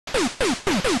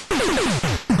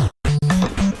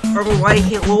Turtle, why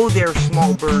hello there,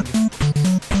 small bird?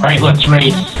 Alright, let's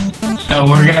race. So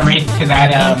we're gonna race to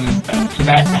that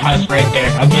house right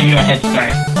there. I'll give you a head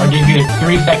start. I'll give you a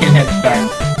 3-second head start.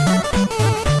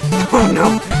 Oh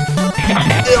no!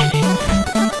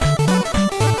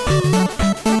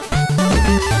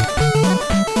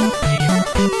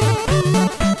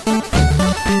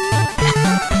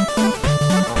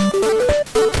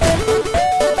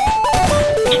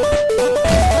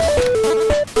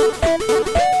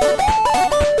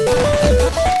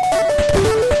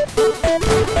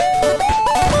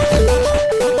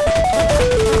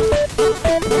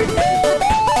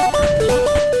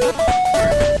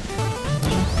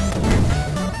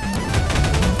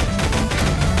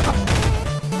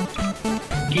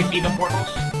 Do you see the portals?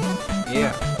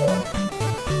 Yeah.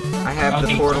 I have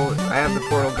the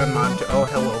portal gun mod to- oh,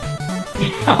 hello.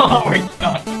 Oh, we're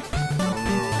stuck. Oh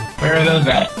no. Where are those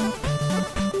at?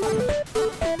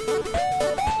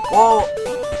 Whoa!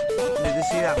 Did you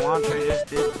see that launch I just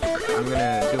did? I'm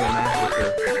gonna do a massacre.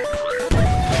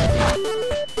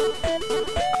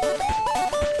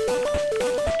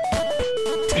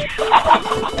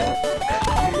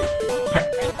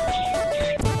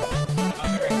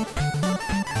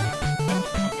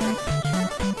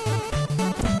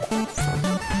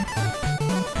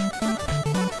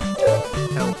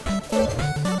 Help.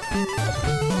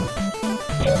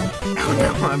 Oh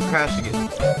no, I'm crashing it.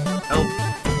 Help.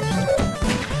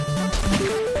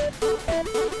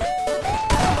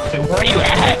 So where are you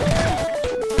at?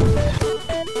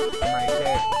 I'm right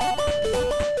there.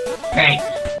 Thanks.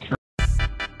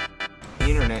 The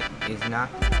internet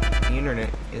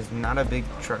is not a big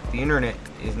truck. The internet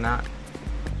is not.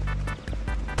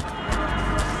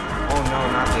 Oh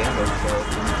no, not the ammo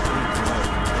skeleton.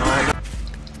 No, I know.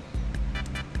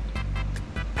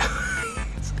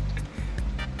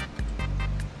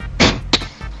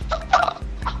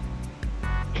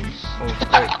 Oh,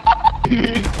 frick.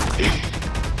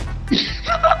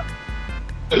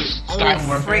 Sky Oh,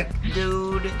 Warfare. frick,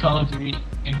 dude. Call of Duty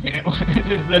Infinite Warfare. This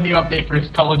is the new update for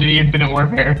Call of Duty Infinite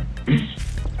Warfare.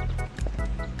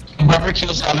 Whoever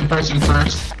kills the other person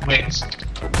first wins.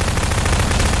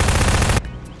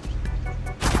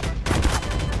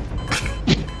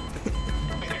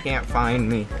 Can't find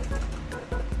me.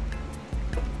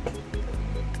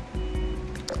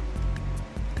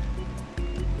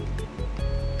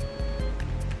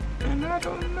 And I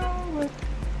don't know what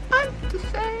I'm to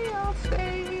say, I'll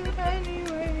say it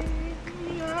anyway.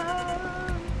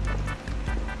 Yeah.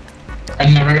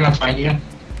 I'm never gonna find you.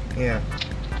 Yeah,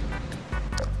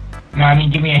 No, I mean,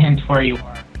 give me a hint where you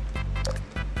are.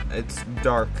 it's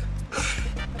dark.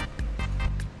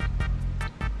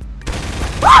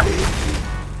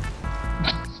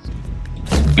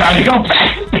 Gotta go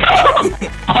back!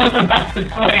 I was about to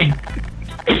swing!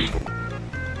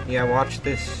 Yeah, watch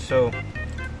this. So,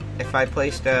 if I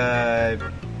placed a,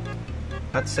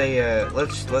 let's say,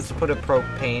 let's put a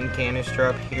propane canister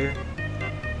up here.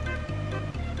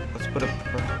 Let's put a.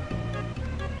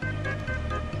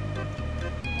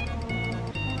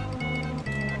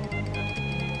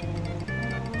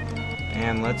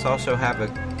 And let's also have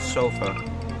a sofa.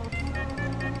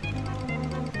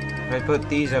 If I put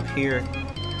these up here,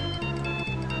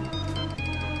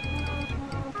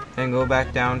 and go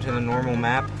back down to the normal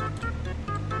map.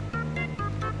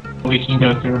 We can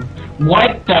go through.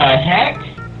 What the heck?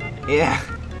 Yeah.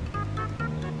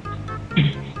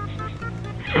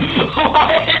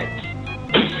 What?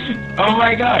 Oh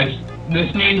my gosh.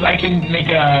 This means I can make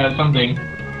something.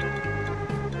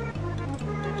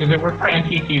 Does it work for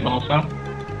NPCs also?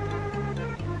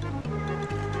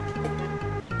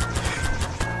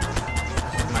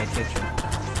 This is my kitchen.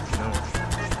 No.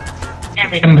 Can't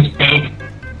make a mistake.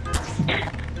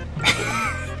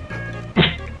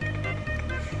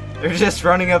 They're just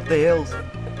running up the hills.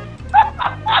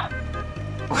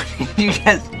 What did you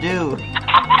guys do?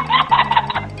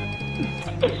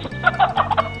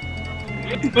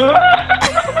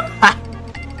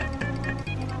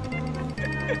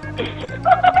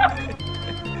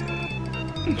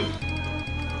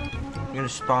 I'm gonna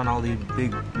spawn all these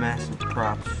big, massive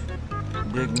props.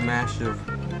 Big, massive,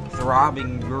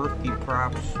 throbbing, girthy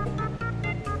props.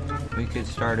 We could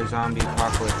start a zombie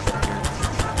apocalypse up here.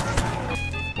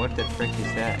 What the frick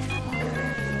is that?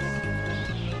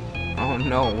 Oh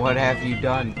no, what have you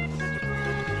done?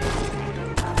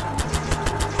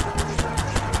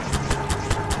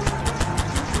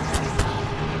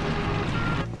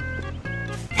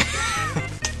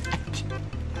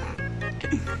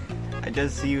 I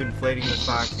just see you inflating the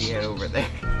foxy head over there.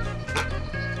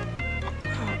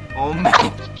 Oh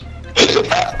man.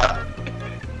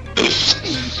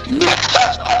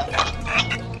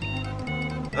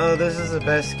 Oh, this is the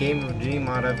best game of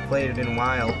Gmod I've played in a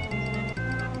while.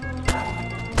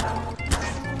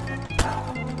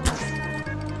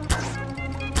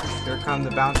 Here come the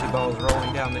bouncy balls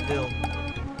rolling down the hill.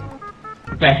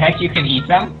 The heck, you can eat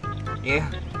them? Yeah.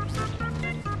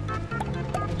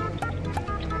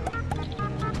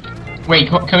 Wait,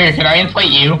 come here, can I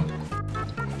inflate you?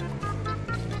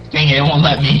 Dang it, it won't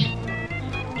let me.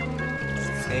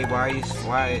 Hey,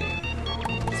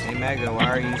 Hey Mega, why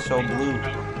are you so blue?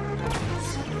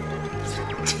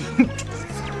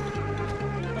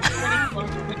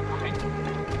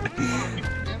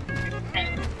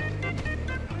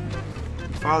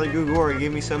 Father Gugori,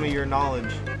 give me some of your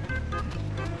knowledge.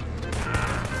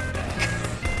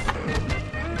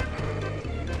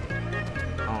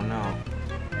 Oh no.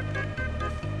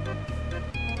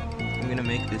 I'm gonna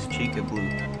make this Chica blue.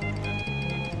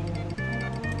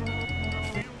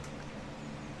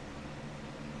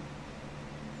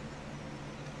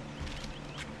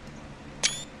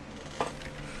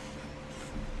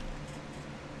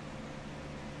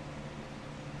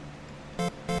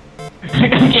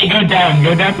 Okay, go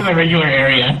down to the regular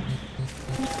area.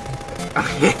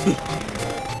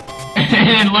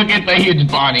 And look at the huge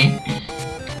body.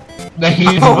 The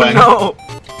huge one. Oh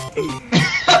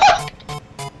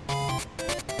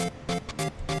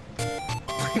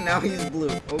no! Now he's blue,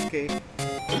 okay.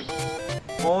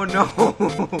 Oh no!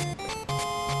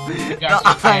 The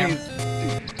eyes!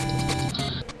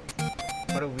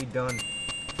 What have we done?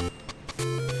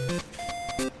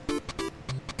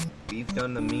 We've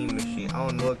done the meme machine. Oh,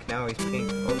 and look, now he's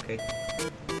pink. Okay.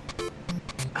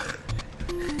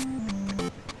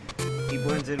 He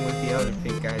blends in with the other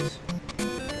pink guys.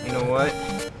 You know what?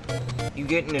 You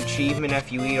get an achievement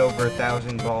if you eat over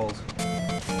 1,000 balls.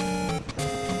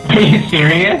 Are you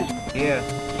serious? Yeah.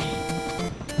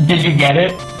 Did you get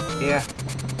it? Yeah.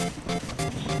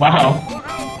 Wow.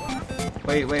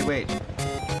 Wait.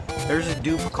 There's a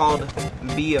dupe called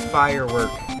Be a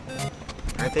Firework.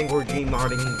 I think we're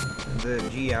Gmodding the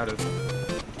G out of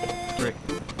Frick.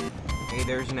 Hey,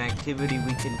 there's an activity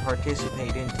we can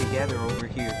participate in together over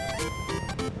here.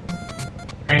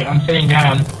 Alright, I'm sitting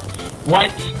down.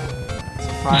 What? It's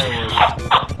a firework.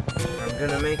 I'm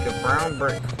gonna make a brown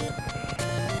brick.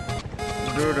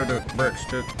 Do the bricks,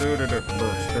 do the bricks, do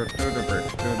the bricks, do the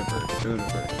bricks, do the bricks, do the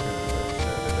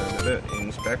bricks.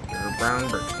 Inspector, brown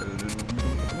bricks.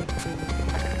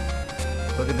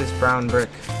 Look at this brown brick.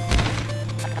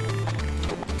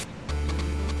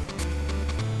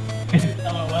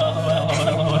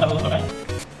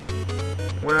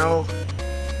 Well,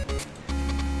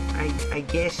 I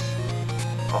guess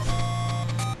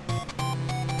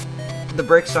the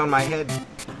brick's on my head.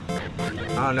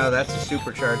 Oh no, that's a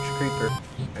supercharged creeper.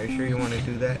 Are you sure you want to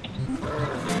do that?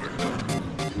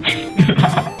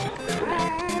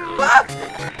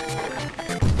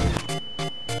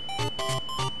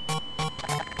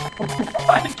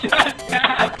 What just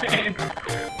happened?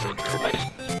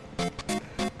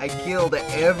 I killed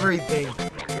everything.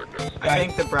 I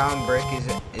think the brown brick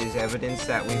is evidence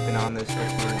that we've been on this for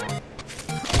too long.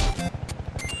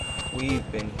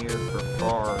 We've been here for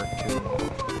far too long.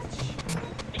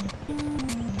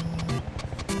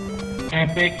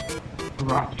 Epic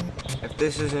rocket. If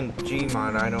this isn't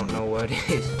Gmod, I don't know what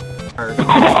is. Or,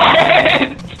 What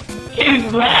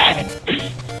is that?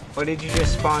 what did you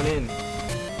just spawn in?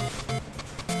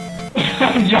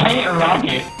 A giant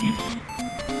rocket.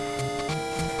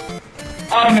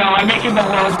 Oh no, I'm making the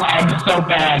world lag so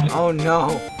bad. Oh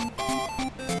no!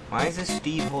 Why is this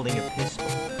Steve holding a pistol?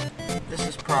 This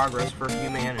is progress for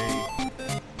humanity.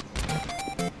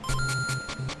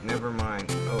 Never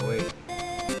mind. Oh wait.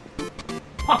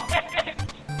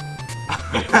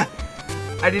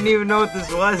 I didn't even know what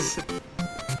this was.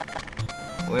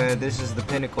 Well, this is the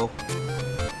pinnacle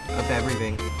of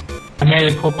everything. I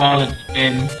made a cool ball that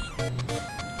spins.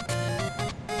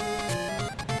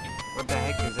 What the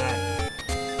heck is that?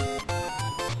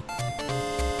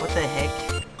 What the heck?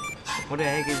 What the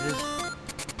heck is this?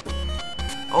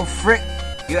 Oh frick!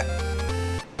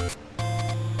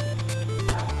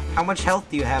 How much health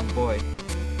do you have, boy?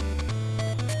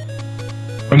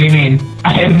 What do you mean?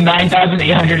 I have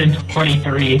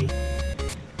 9,823.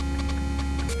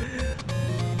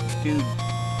 Dude,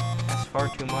 that's far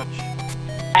too much.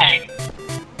 Hey.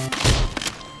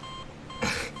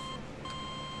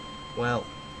 Well.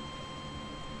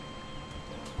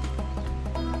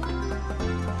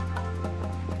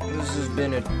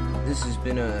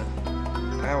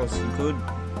 That was good,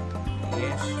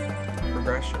 yes,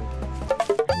 progression.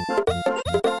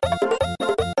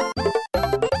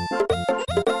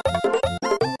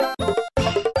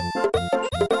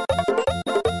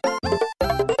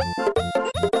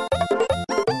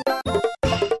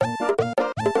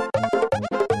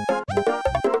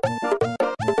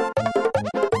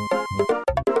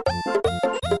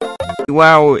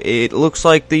 Wow, it looks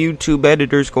like the YouTube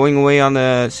editor's going away on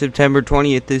the September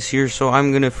 20th this year, so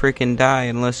I'm gonna frickin' die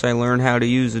unless I learn how to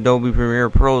use Adobe Premiere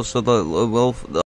Pro, so the